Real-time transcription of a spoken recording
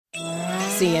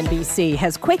CNBC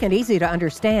has quick and easy to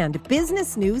understand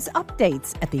business news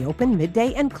updates at the open,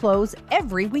 midday, and close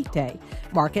every weekday.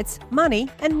 Markets, money,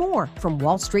 and more from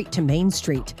Wall Street to Main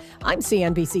Street. I'm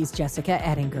CNBC's Jessica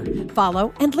Ettinger.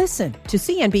 Follow and listen to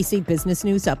CNBC Business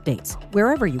News Updates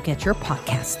wherever you get your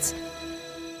podcasts.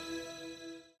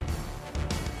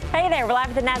 Hey there, we're live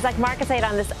at the NASDAQ Market Site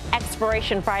on this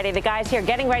Expiration Friday. The guys here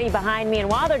getting ready behind me, and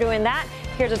while they're doing that,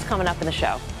 here's what's coming up in the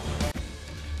show.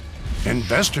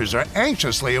 Investors are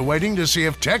anxiously awaiting to see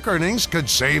if tech earnings could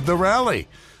save the rally.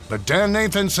 But Dan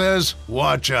Nathan says,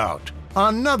 watch out.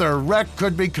 Another wreck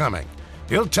could be coming.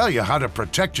 He'll tell you how to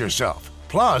protect yourself.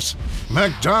 Plus,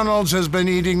 McDonald's has been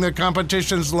eating the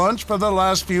competition's lunch for the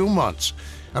last few months.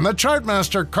 And the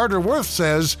chartmaster Carter Worth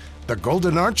says the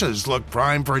Golden Arches look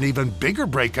prime for an even bigger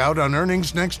breakout on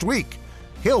earnings next week.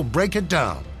 He'll break it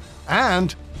down.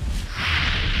 And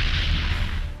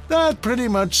that pretty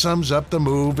much sums up the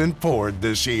move in Ford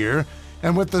this year.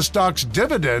 And with the stock's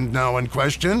dividend now in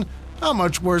question, how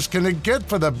much worse can it get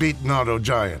for the beaten auto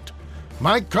giant?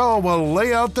 Mike Cole will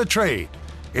lay out the trade.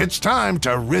 It's time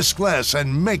to risk less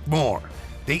and make more.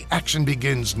 The action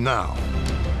begins now.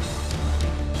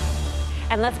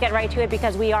 And let's get right to it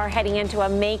because we are heading into a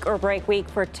make or break week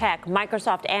for tech.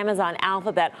 Microsoft, Amazon,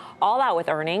 Alphabet, all out with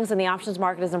earnings, and the options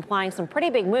market is implying some pretty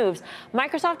big moves.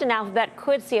 Microsoft and Alphabet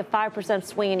could see a 5%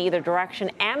 swing in either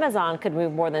direction. Amazon could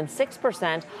move more than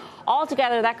 6%.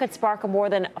 Altogether, that could spark a more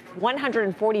than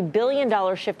 $140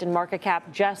 billion shift in market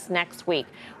cap just next week.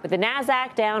 With the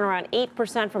NASDAQ down around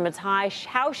 8% from its high,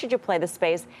 how should you play the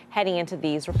space heading into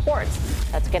these reports?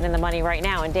 Let's get in the money right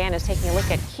now. And Dan is taking a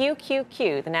look at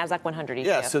QQQ, the NASDAQ 100 ETF.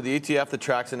 Yeah, so the ETF that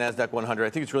tracks the NASDAQ 100, I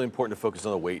think it's really important to focus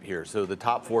on the weight here. So the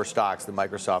top four stocks, the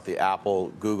Microsoft, the Apple,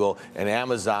 Google, and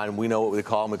Amazon, we know what we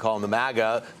call them. We call them the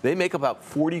MAGA. They make about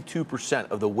 42%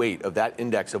 of the weight of that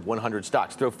index of 100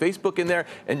 stocks. Throw Facebook in there,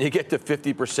 and you get to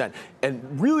 50%.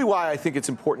 And really why I think it's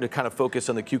important to kind of focus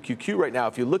on the QQQ right now,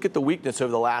 if you look at the weakness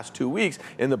over the last 2 weeks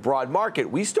in the broad market,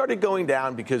 we started going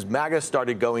down because MAGA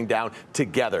started going down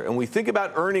together. And we think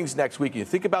about earnings next week, and you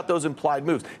think about those implied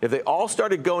moves. If they all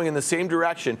started going in the same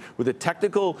direction with the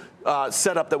technical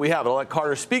setup that we have, I'll let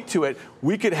Carter speak to it,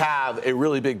 we could have a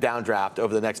really big downdraft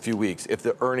over the next few weeks if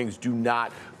the earnings do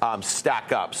not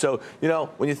stack up. So,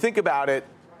 when you think about it,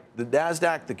 the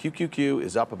NASDAQ, the QQQ,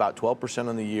 is up about 12%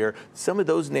 on the year. Some of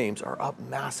those names are up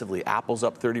massively. Apple's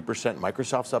up 30%.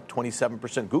 Microsoft's up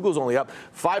 27%. Google's only up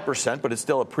 5%, but it's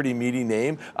still a pretty meaty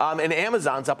name. And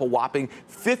Amazon's up a whopping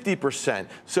 50%.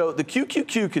 So the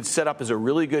QQQ could set up as a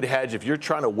really good hedge if you're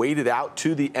trying to wait it out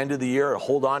to the end of the year or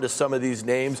hold on to some of these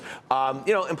names.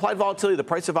 Implied volatility, the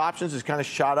price of options has kind of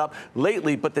shot up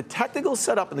lately, but the technical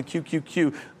setup in the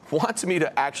QQQ wants me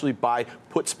to actually buy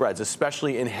put spreads,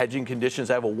 especially in hedging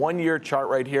conditions. I have a one-year chart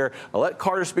right here. I'll let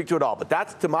Carter speak to it all, but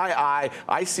that's, to my eye,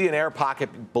 I see an air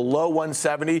pocket below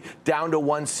 170, down to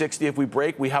 160. If we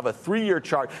break, we have a 3-year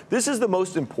chart. This is the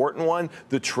most important one,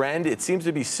 the trend. It seems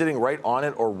to be sitting right on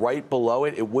it or right below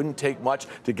it. It wouldn't take much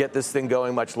to get this thing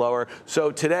going much lower.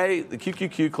 So today, the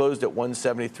QQQ closed at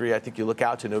 173. I think you look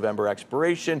out to November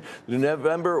expiration. The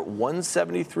November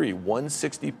 173,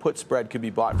 160 put spread could be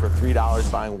bought for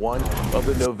 $3, buying one of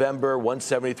the November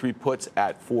 173 puts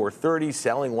at $430,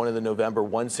 selling one of the November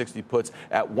 160 puts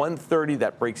at $130.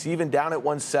 That breaks even down at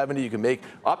 $170. You can make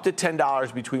up to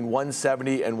 $10 between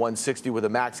 $170 and $160 with a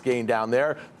max gain down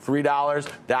there.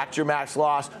 $3, that's your max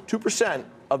loss. 2%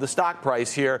 of the stock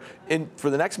price here for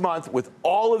the next month with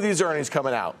all of these earnings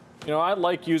coming out. I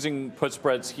like using put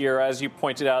spreads here. As you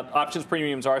pointed out, options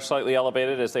premiums are slightly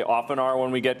elevated, as they often are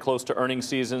when we get close to earnings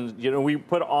season. We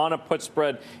put on a put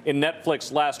spread in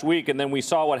Netflix last week, and then we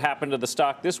saw what happened to the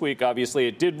stock this week. Obviously,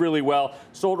 it did really well,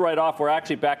 sold right off. We're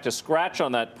actually back to scratch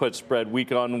on that put spread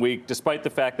week on week, despite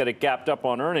the fact that it gapped up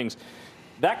on earnings.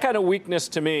 That kind of weakness,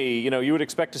 to me, you would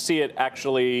expect to see it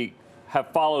actually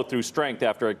have follow-through strength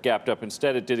after it gapped up.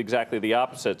 Instead, it did exactly the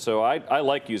opposite. So I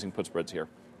like using put spreads here.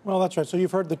 Well, that's right. So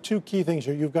you've heard the two key things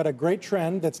here. You've got a great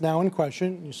trend that's now in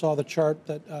question. You saw the chart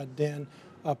that Dan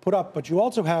put up. But you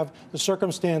also have the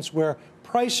circumstance where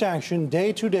price action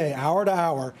day to day, hour to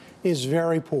hour, is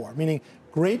very poor, meaning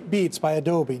great beats by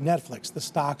Adobe, Netflix. The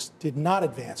stocks did not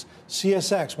advance.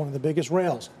 CSX, one of the biggest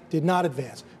rails, did not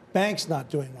advance. Banks not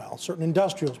doing well. Certain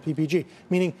industrials, PPG,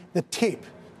 meaning the tape,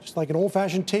 just like an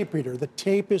old-fashioned tape reader, the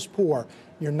tape is poor.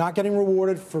 You're not getting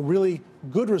rewarded for really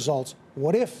good results.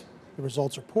 What if the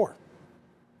results are poor?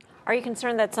 Are you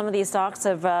concerned that some of these stocks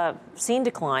have seen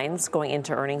declines going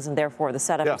into earnings, and therefore the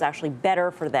setup is actually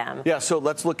better for them? Yeah, so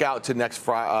let's look out to next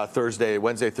Thursday, the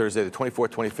 24th,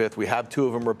 25th. We have two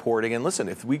of them reporting. And listen,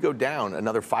 if we go down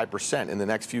another 5% in the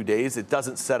next few days, it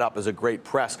doesn't set up as a great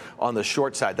press on the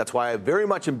short side. That's why I very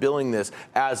much am billing this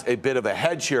as a bit of a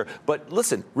hedge here. But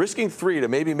listen, risking 3 to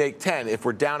maybe make 10 if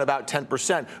we're down about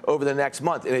 10% over the next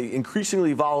month in an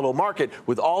increasingly volatile market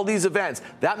with all these events,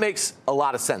 that makes a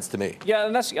lot of sense to me. Yeah,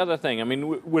 and that's the other thing. I mean,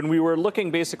 when we were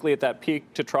looking basically at that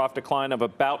peak to trough decline of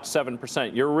about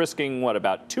 7%, you're risking,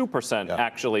 about 2%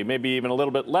 actually, maybe even a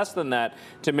little bit less than that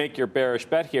to make your bearish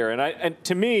bet here. And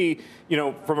to me,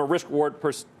 from a risk-reward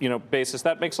basis,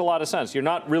 that makes a lot of sense. You're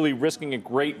not really risking a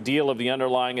great deal of the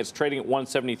underlying. It's trading at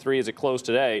 173 as it closed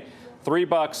today.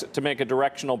 $3 to make a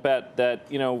directional bet that,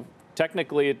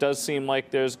 technically, it does seem like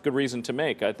there's good reason to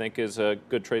make, I think, is a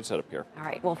good trade setup here. All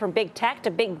right. Well, from big tech to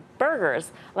big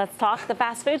burgers, let's talk the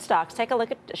fast food stocks. Take a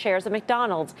look at shares of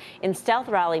McDonald's in stealth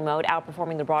rally mode,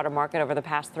 outperforming the broader market over the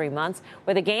past 3 months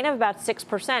with a gain of about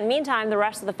 6%. Meantime, the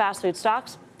rest of the fast food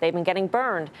stocks, they've been getting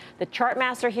burned. The chart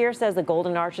master here says the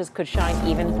golden arches could shine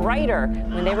even brighter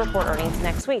when they report earnings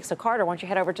next week. So, Carter, why don't you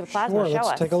head over to the plasma and show us?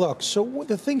 Let's take a look. So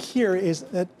the thing here is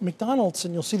that McDonald's,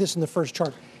 and you'll see this in the first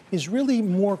chart, is really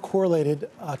more correlated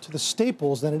to the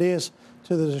staples than it is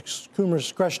to the consumer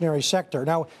discretionary sector.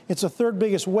 Now, it's the third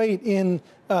biggest weight in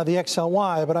the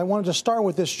XLY, but I wanted to start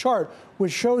with this chart,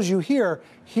 which shows you here.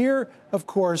 Here, of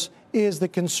course, is the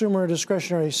consumer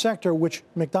discretionary sector, which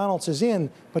McDonald's is in,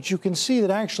 but you can see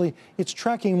that actually it's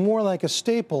tracking more like a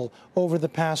staple over the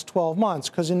past 12 months,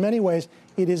 because in many ways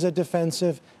it is a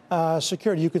defensive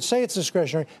security. You could say it's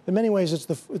discretionary, but in many ways it's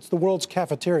the world's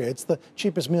cafeteria. It's the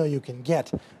cheapest meal you can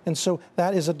get. And so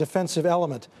that is a defensive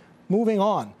element. Moving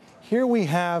on, here we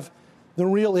have the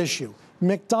real issue.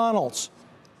 McDonald's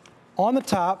on the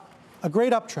top, a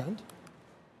great uptrend,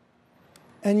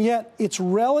 and yet its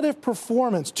relative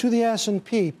performance to the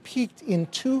S&P peaked in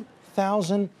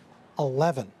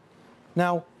 2011.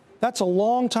 Now, that's a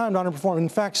long time to underperform. In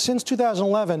fact, since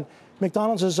 2011,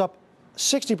 McDonald's is up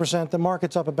 60%, the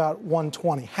market's up about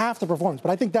 120, half the performance.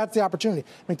 But I think that's the opportunity.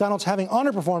 McDonald's, having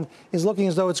underperformed, is looking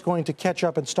as though it's going to catch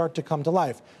up and start to come to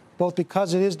life, both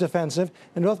because it is defensive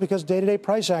and both because day-to-day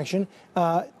price action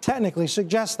technically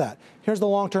suggests that. Here's the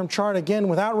long-term chart, again,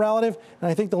 without relative, and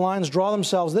I think the lines draw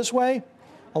themselves this way.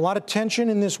 A lot of tension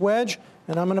in this wedge,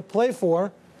 and I'm going to play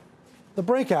for the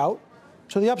breakout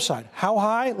to the upside. How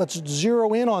high? Let's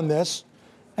zero in on this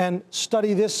and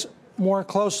study this more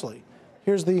closely.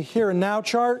 Here's the here and now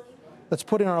chart. Let's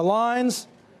put in our lines.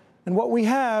 And what we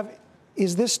have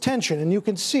is this tension, and you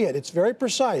can see it. It's very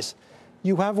precise.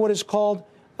 You have what is called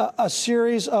a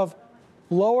series of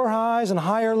lower highs and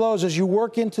higher lows as you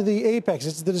work into the apex.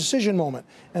 It's the decision moment.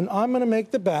 And I'm going to make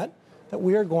the bet that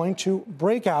we are going to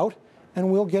break out,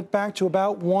 and we'll get back to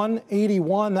about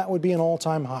 181. That would be an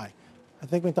all-time high. I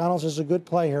think McDonald's is a good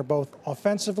play here, both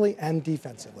offensively and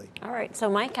defensively. All right. So,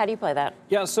 Mike, how do you play that?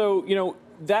 Yeah, so,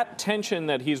 that tension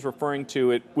that he's referring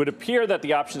to, it would appear that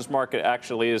the options market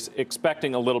actually is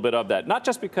expecting a little bit of that. Not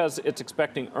just because it's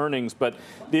expecting earnings, but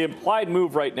the implied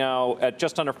move right now at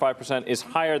just under 5% is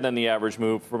higher than the average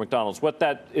move for McDonald's. What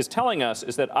that is telling us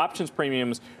is that options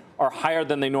premiums are higher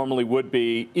than they normally would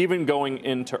be, even going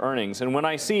into earnings. And when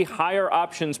I see higher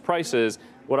options prices,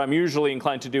 what I'm usually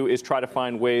inclined to do is try to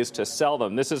find ways to sell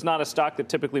them. This is not a stock that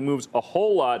typically moves a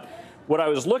whole lot. What I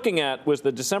was looking at was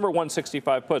the December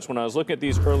 165 puts. When I was looking at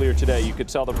these earlier today, you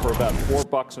could sell them for about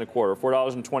 $4.25,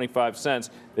 $4.25,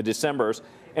 the Decembers.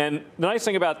 And the nice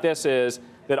thing about this is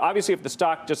that obviously if the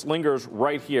stock just lingers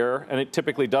right here, and it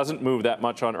typically doesn't move that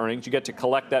much on earnings, you get to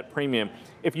collect that premium.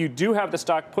 If you do have the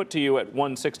stock put to you at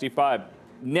 165,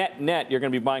 net, you're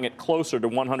going to be buying it closer to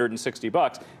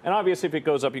 $160. And obviously if it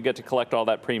goes up, you get to collect all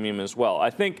that premium as well. I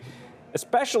think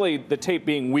especially the tape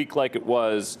being weak like it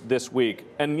was this week.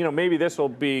 And, maybe this will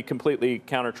be completely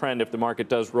counter trend if the market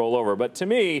does roll over. But to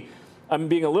me, I'm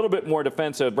being a little bit more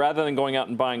defensive. Rather than going out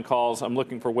and buying calls, I'm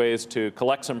looking for ways to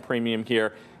collect some premium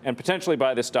here and potentially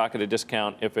buy this stock at a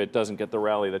discount if it doesn't get the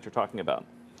rally that you're talking about.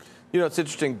 It's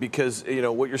interesting because,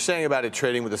 what you're saying about it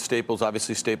trading with the staples,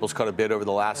 obviously staples caught a bid over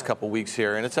the last couple weeks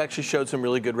here, and it's actually showed some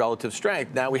really good relative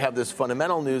strength. Now we have this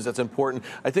fundamental news that's important.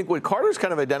 I think what Carter's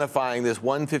kind of identifying, this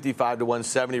 155 to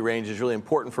 170 range, is really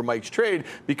important for Mike's trade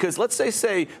because let's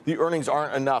say the earnings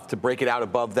aren't enough to break it out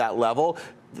above that level.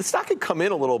 The stock could come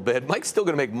in a little bit. Mike's still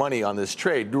going to make money on this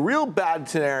trade. The real bad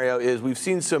scenario is we've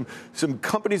seen some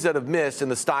companies that have missed,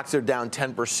 and the stocks are down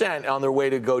 10% on their way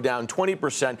to go down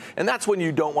 20%, and that's when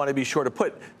you don't want to be short of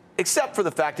put. Except for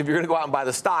the fact if you're going to go out and buy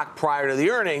the stock prior to the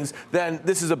earnings, then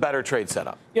this is a better trade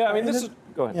setup. Yeah, I mean, this is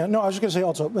Go ahead. Yeah, no, I was just going to say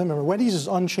also, remember, Wendy's is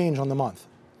unchanged on the month.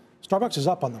 Starbucks is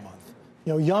up on the month.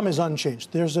 Yum is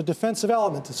unchanged. There's a defensive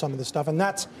element to some of this stuff, and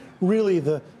that's really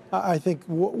I think,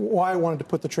 why I wanted to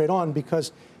put the trade on,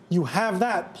 because you have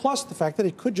that, plus the fact that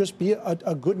it could just be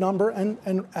a good number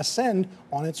and ascend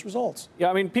on its results. Yeah,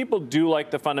 I mean, people do like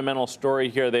the fundamental story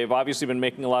here. They've obviously been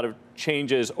making a lot of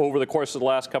changes over the course of the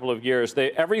last couple of years.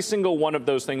 Every single one of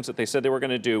those things that they said they were going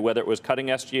to do, whether it was cutting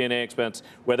SG&A expense,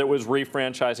 whether it was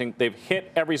refranchising, they've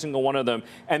hit every single one of them,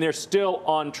 and they're still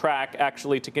on track,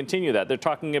 actually, to continue that. They're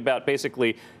talking about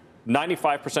basically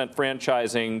 95%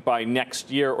 franchising by next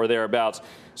year or thereabouts.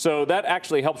 So that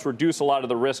actually helps reduce a lot of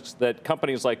the risks that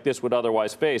companies like this would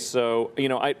otherwise face. So,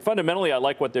 fundamentally, I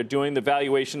like what they're doing. The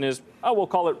valuation is, we'll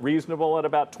call it reasonable at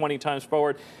about 20 times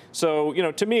forward. So,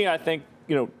 to me, I think,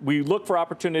 we look for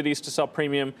opportunities to sell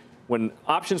premium. When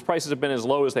options prices have been as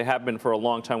low as they have been for a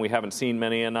long time, we haven't seen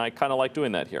many, and I kind of like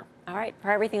doing that here. All right.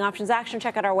 For everything Options Action,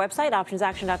 check out our website,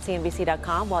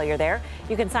 optionsaction.cnbc.com. While you're there,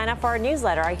 you can sign up for our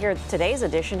newsletter. I hear today's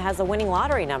edition has the winning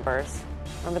lottery numbers.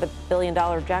 Remember the $1 billion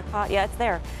jackpot? Yeah, it's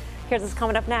there. Here's what's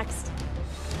coming up next.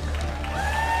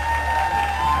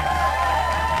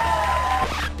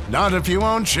 Not if you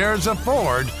own shares of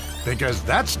Ford, because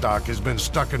that stock has been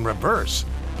stuck in reverse.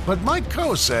 But Mike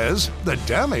Coe says the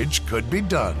damage could be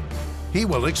done. He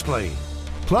will explain.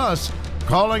 Plus,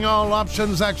 calling all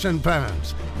Options Action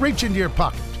fans. Reach into your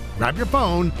pocket, grab your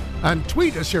phone, and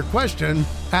tweet us your question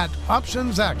at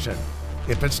Options Action.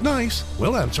 If it's nice,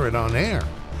 we'll answer it on air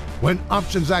when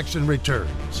Options Action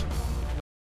returns.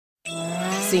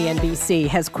 CNBC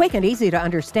has quick and easy to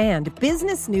understand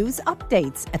business news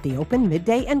updates at the open,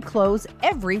 midday, and close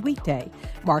every weekday.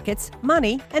 Markets,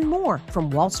 money, and more from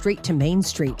Wall Street to Main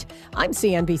Street. I'm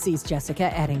CNBC's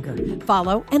Jessica Ettinger.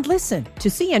 Follow and listen to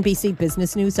CNBC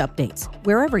Business News Updates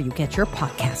wherever you get your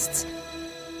podcasts.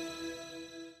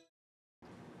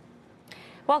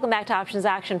 Welcome back to Options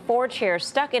Action. Ford shares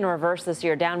stuck in reverse this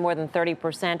year, down more than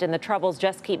 30%, and the troubles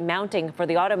just keep mounting for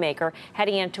the automaker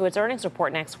heading into its earnings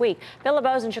report next week. Phil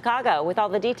LeBeau's in Chicago with all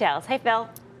the details. Hey, Phil.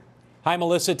 Hi,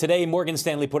 Melissa. Today, Morgan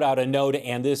Stanley put out a note,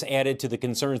 and this added to the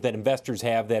concerns that investors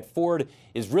have that Ford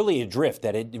is really adrift,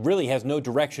 that it really has no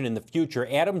direction in the future.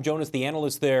 Adam Jonas, the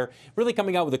analyst there, really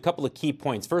coming out with a couple of key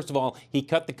points. First of all, he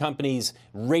cut the company's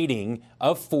rating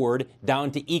of Ford down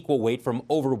to equal weight from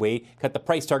overweight, cut the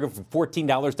price target from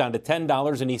 $14 down to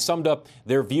 $10, and he summed up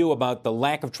their view about the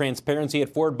lack of transparency at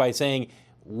Ford by saying,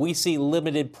 we see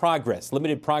limited progress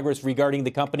regarding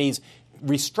the company's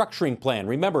restructuring plan.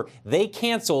 Remember, they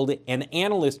canceled an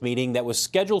analyst meeting that was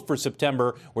scheduled for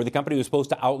September where the company was supposed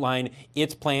to outline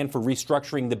its plan for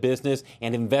restructuring the business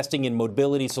and investing in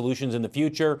mobility solutions in the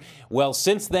future. Well,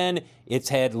 since then, it's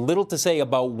had little to say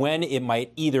about when it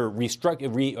might either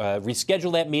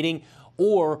reschedule that meeting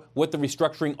or what the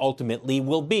restructuring ultimately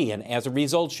will be. And as a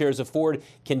result, shares of Ford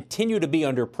continue to be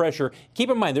under pressure. Keep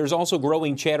in mind, there's also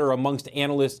growing chatter amongst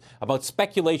analysts about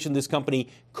speculation this company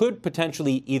could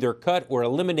potentially either cut or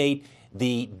eliminate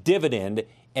the dividend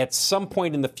at some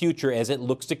point in the future as it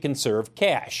looks to conserve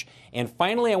cash. And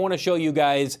finally, I want to show you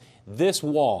guys this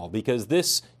wall, because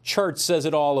this chart says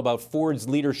it all about Ford's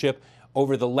leadership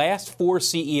over the last 4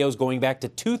 CEOs going back to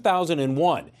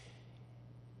 2001.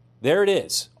 There it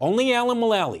is. Only Alan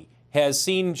Mulally has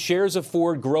seen shares of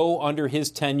Ford grow under his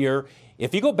tenure.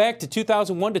 If you go back to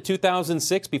 2001 to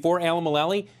 2006, before Alan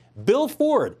Mulally, Bill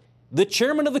Ford, the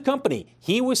chairman of the company,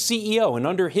 he was CEO, and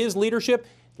under his leadership,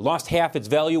 lost half its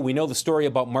value. We know the story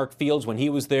about Mark Fields when he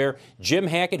was there. Jim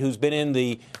Hackett, who's been in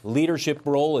the leadership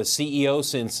role as CEO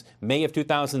since May of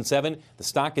 2007, the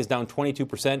stock is down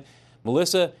 22%.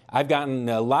 Melissa, I've gotten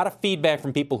a lot of feedback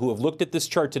from people who have looked at this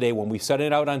chart today when we set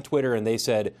it out on Twitter, and they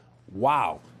said,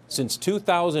 wow, since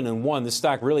 2001, this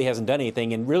stock really hasn't done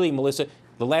anything. And really, Melissa,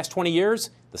 the last 20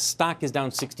 years, the stock is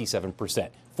down 67%.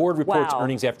 Ford reports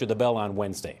earnings after the bell on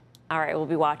Wednesday. All right, we'll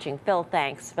be watching. Phil,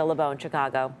 thanks. Phil LeBeau in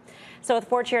Chicago. So with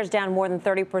Ford shares down more than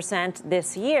 30%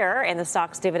 this year and the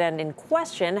stock's dividend in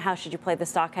question, how should you play the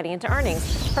stock heading into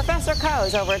earnings? Professor Coe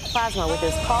is over at Plasma with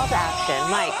his call to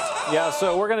action. Mike. Yeah,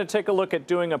 so we're going to take a look at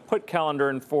doing a put calendar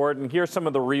in Ford, and here's some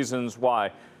of the reasons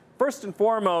why. First and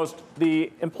foremost,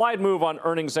 the implied move on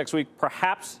earnings next week,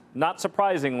 perhaps not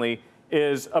surprisingly,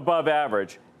 is above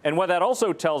average. And what that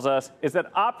also tells us is that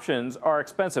options are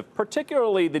expensive,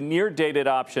 particularly the near-dated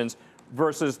options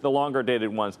versus the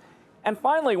longer-dated ones. And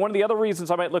finally, one of the other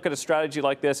reasons I might look at a strategy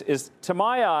like this is, to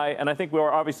my eye, and I think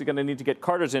we're obviously going to need to get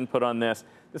Carter's input on this,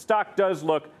 the stock does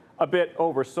look a bit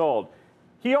oversold.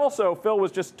 He also, Phil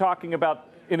was just talking about,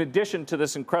 in addition to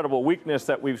this incredible weakness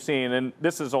that we've seen, and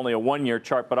this is only a one-year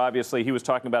chart, but obviously he was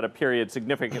talking about a period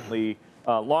significantly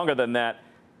longer than that.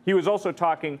 He was also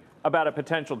talking about a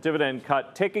potential dividend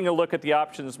cut. Taking a look at the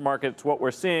options markets, what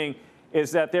we're seeing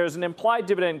is that there's an implied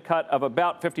dividend cut of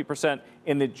about 50%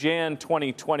 in the Jan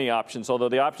 2020 options, although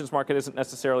the options market isn't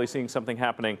necessarily seeing something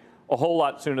happening a whole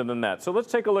lot sooner than that. So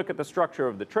let's take a look at the structure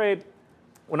of the trade.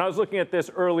 When I was looking at this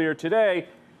earlier today,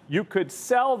 you could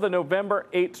sell the November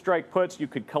 8 strike puts. You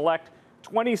could collect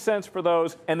 20 cents for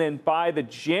those and then buy the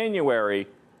January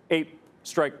 8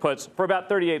 strike puts for about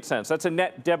 38 cents. That's a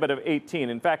net debit of 18.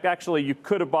 In fact, actually, you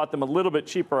could have bought them a little bit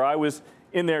cheaper. I was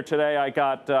in there today. I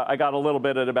got a little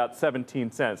bit at about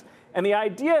 17 cents. And the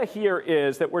idea here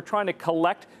is that we're trying to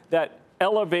collect that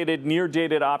elevated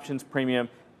near-dated options premium,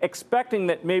 expecting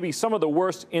that maybe some of the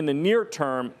worst in the near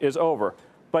term is over,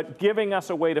 but giving us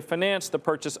a way to finance the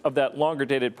purchase of that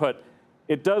longer-dated put.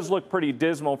 It does look pretty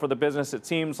dismal for the business. It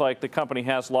seems like the company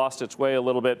has lost its way a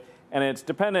little bit, and it's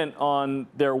dependent on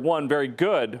their one very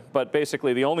good, but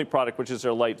basically the only product, which is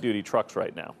their light-duty trucks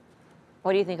right now.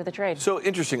 What do you think of the trade? So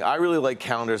interesting. I really like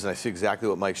calendars, and I see exactly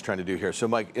what Mike's trying to do here. So,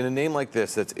 Mike, in a name like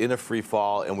this that's in a free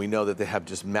fall, and we know that they have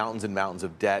just mountains and mountains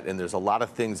of debt, and there's a lot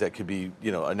of things that could be,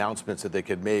 announcements that they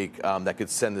could make that could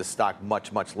send this stock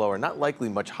much, much lower, not likely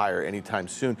much higher anytime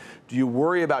soon. Do you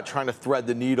worry about trying to thread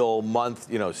the needle month,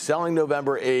 selling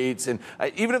November 8s? And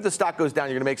even if the stock goes down,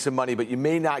 you're going to make some money, but you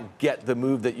may not get the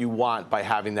move that you want by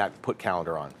having that put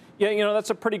calendar on. Yeah, that's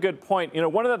a pretty good point.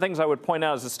 One of the things I would point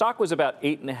out is the stock was about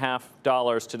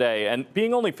 $8.50 today, and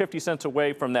being only 50 cents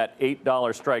away from that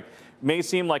 $8 strike may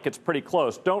seem like it's pretty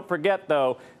close. Don't forget,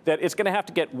 though, that it's going to have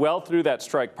to get well through that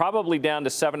strike, probably down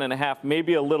to 7.5,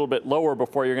 maybe a little bit lower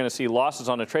before you're going to see losses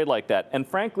on a trade like that. And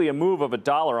frankly, a move of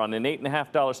 $1 on an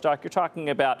 $8.50 stock, you're talking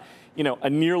about, a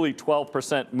nearly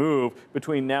 12% move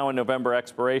between now and November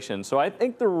expiration. So I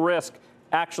think the risk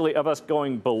actually of us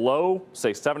going below,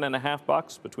 say,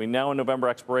 $7.50 between now and November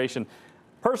expiration.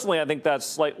 Personally, I think that's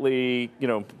slightly,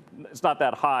 it's not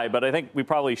that high, but I think we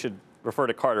probably should refer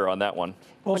to Carter on that one.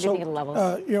 What do you think of the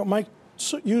levels? Mike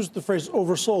used the phrase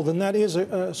oversold, and that is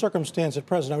a circumstance at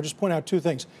present. I would just point out two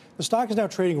things. The stock is now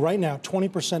trading right now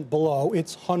 20% below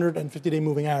its 150-day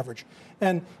moving average.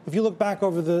 And if you look back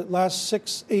over the last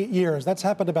 6-8 years, that's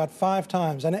happened about 5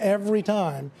 times, and every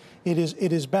time it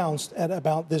is bounced at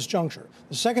about this juncture.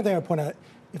 The second thing I would point out,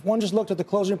 if one just looked at the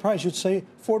closing price, you'd say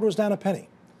Ford was down a penny.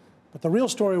 But the real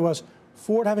story was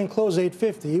Ford having closed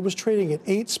 850, it was trading at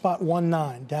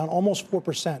 8.19, down almost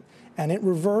 4%, and it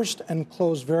reversed and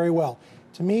closed very well.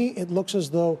 To me, it looks as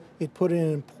though it put in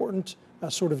an important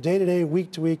sort of day-to-day,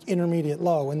 week-to-week intermediate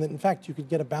low, and that, in fact, you could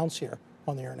get a bounce here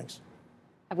on the earnings.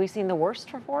 Have we seen the worst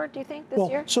for Ford, do you think, this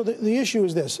year? So the issue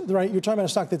is this, right? You're talking about a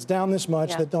stock that's down this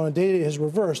much, that on a day-to-day has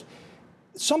reversed.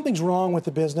 Something's wrong with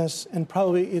the business, and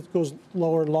probably it goes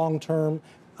lower long-term.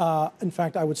 In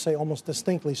fact, I would say almost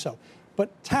distinctly so.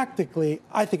 But tactically,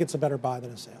 I think it's a better buy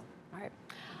than a sale. All right.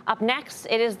 Up next,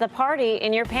 it is the party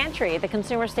in your pantry. The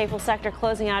consumer staples sector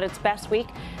closing out its best week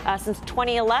since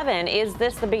 2011. Is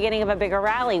this the beginning of a bigger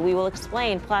rally? We will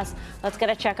explain. Plus, let's get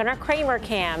a check on our Cramer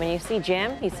cam. And you see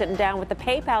Jim, he's sitting down with the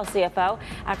PayPal CFO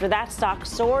after that stock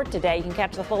soared today. You can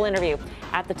catch the full interview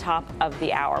at the top of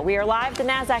the hour. We are live at the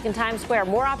NASDAQ in Times Square.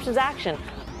 More options action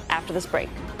after this break.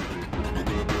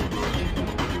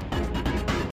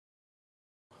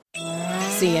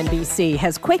 CNBC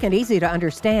has quick and easy to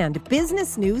understand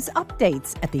business news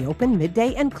updates at the open,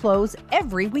 midday, and close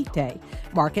every weekday.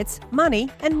 Markets, money,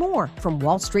 and more from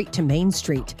Wall Street to Main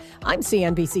Street. I'm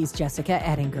CNBC's Jessica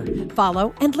Ettinger.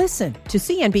 Follow and listen to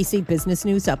CNBC Business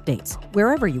News Updates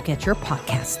wherever you get your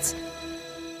podcasts.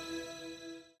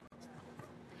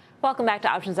 Welcome back to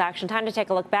Options Action. Time to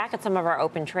take a look back at some of our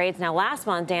open trades. Now, last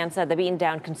month, Dan said the beaten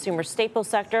down consumer staples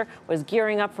sector was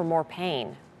gearing up for more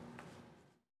pain.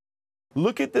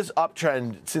 Look at this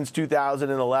uptrend since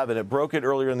 2011. It broke it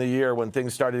earlier in the year when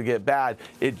things started to get bad.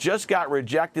 It just got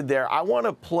rejected there. I want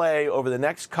to play over the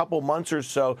next couple months or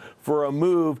so for a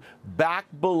move back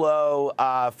below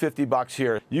 $50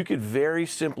 here. You could very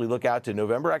simply look out to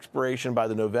November expiration by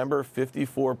the November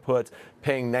 54 puts,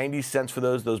 paying 90 cents for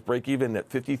those break even at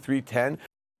 53.10.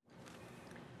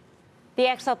 The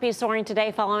XLP soaring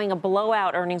today following a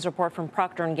blowout earnings report from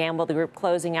Procter & Gamble, the group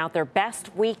closing out their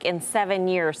best week in 7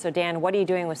 years. So, Dan, what are you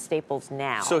doing with staples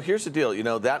now? So here's the deal.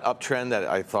 That uptrend that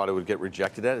I thought it would get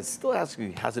rejected at, it still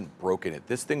hasn't broken it.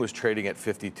 This thing was trading at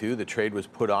 52. The trade was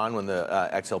put on when the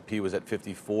XLP was at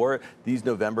 54. These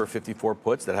November 54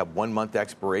 puts that have 1 month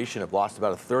expiration have lost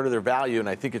about a third of their value. And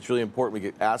I think it's really important. We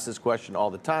get asked this question all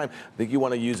the time. I think you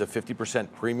want to use a 50%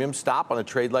 premium stop on a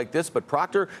trade like this. But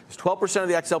Procter is 12% of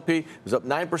the XLP. It was up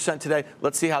 9% today.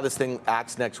 Let's see how this thing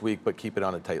acts next week, but keep it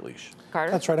on a tight leash.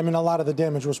 Carter? That's right. I mean, a lot of the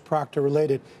damage was Procter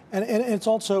related. And it's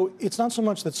also, it's not so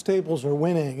much that staples are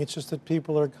winning, it's just that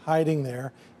people are hiding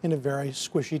there in a very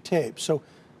squishy tape. So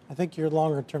I think your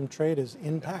longer term trade is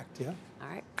intact, yeah? All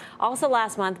right. Also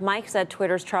last month, Mike said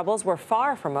Twitter's troubles were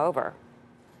far from over.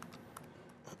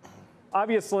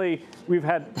 Obviously, we've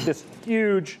had this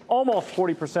huge, almost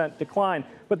 40% decline.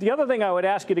 But the other thing I would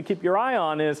ask you to keep your eye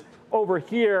on is over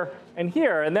here and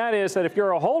here. And that is that if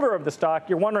you're a holder of the stock,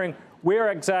 you're wondering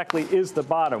where exactly is the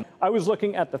bottom. I was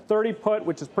looking at the 30 put,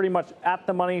 which is pretty much at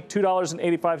the money.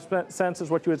 $2.85 is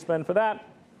what you would spend for that.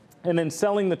 And then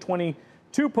selling the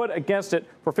 22 put against it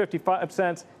for 55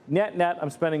 cents. Net, I'm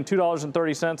spending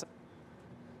 $2.30.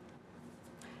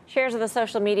 Shares of the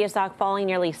social media stock falling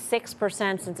nearly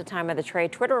 6% since the time of the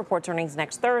trade. Twitter reports earnings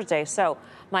next Thursday. So,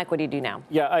 Mike, what do you do now?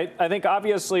 Yeah, I think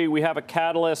obviously we have a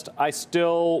catalyst I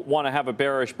still want to have a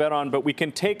bearish bet on, but we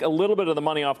can take a little bit of the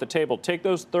money off the table. Take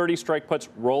those 30 strike puts,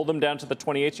 roll them down to the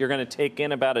 28s. You're going to take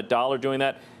in about $1 doing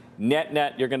that.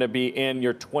 Net, you're going to be in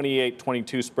your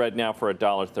 28-22 spread now for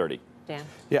 $1.30. Dan?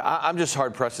 Yeah, I'm just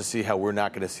hard-pressed to see how we're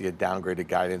not going to see a downgraded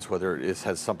guidance, whether it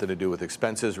has something to do with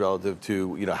expenses relative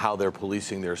to, how they're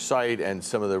policing their site and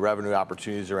some of the revenue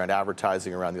opportunities around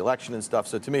advertising around the election and stuff.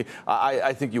 So to me,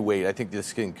 I think you wait. I think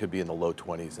this thing could be in the low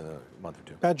 20s in a month or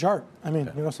two. Bad chart. I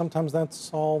mean, sometimes that's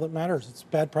all that matters. It's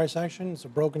bad price action. It's a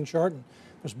broken chart. And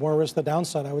there's more risk to the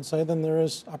downside, I would say, than there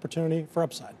is opportunity for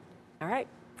upside. All right.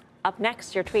 Up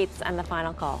next, your tweets and the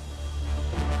final call.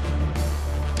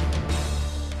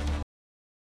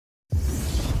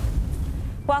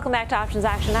 Welcome back to Options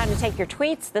Action. Time to take your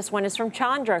tweets. This one is from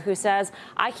Chandra, who says,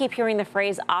 I keep hearing the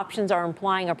phrase options are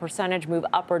implying a percentage move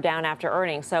up or down after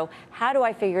earnings. So how do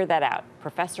I figure that out?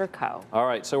 Professor Coe. All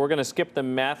right, so we're going to skip the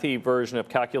mathy version of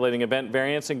calculating event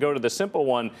variance and go to the simple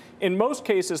one. In most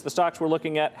cases, the stocks we're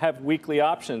looking at have weekly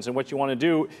options. And what you want to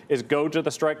do is go to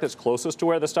the strike that's closest to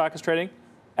where the stock is trading,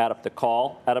 add up the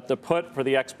call, add up the put for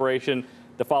the expiration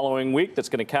the following week that's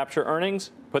going to capture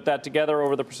earnings, put that together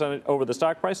over the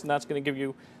stock price, and that's going to give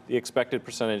you the expected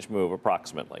percentage move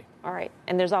approximately. All right.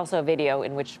 And there's also a video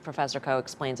in which Professor Coe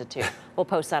explains it too. We'll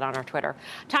post that on our Twitter.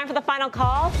 Time for the final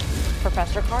call.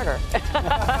 Professor Carter.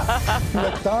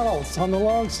 McDonald's on the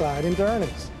long side into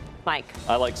earnings. Mike.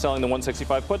 I like selling the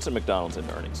 165 puts in McDonald's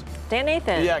into earnings. Dan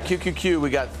Nathan. Yeah, QQQ. We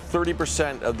got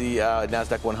 30% of the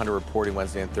NASDAQ 100 reporting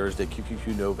Wednesday and Thursday.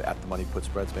 QQQ Nova at the money put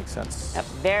spreads. Makes sense. A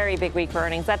very big week for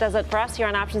earnings. That does it for us here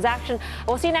on Options Action.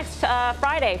 We'll see you next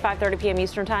Friday, 5:30 p.m.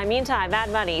 Eastern Time. Meantime, Mad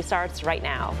Money starts right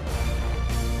now.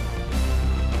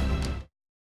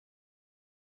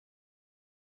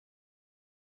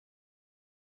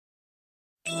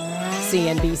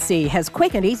 CNBC has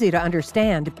quick and easy to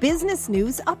understand business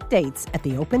news updates at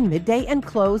the open, midday, and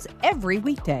close every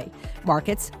weekday.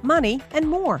 Markets, money, and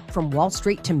more from Wall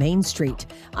Street to Main Street.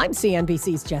 I'm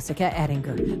CNBC's Jessica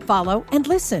Ettinger. Follow and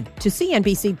listen to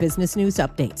CNBC Business News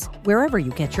Updates wherever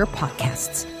you get your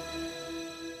podcasts.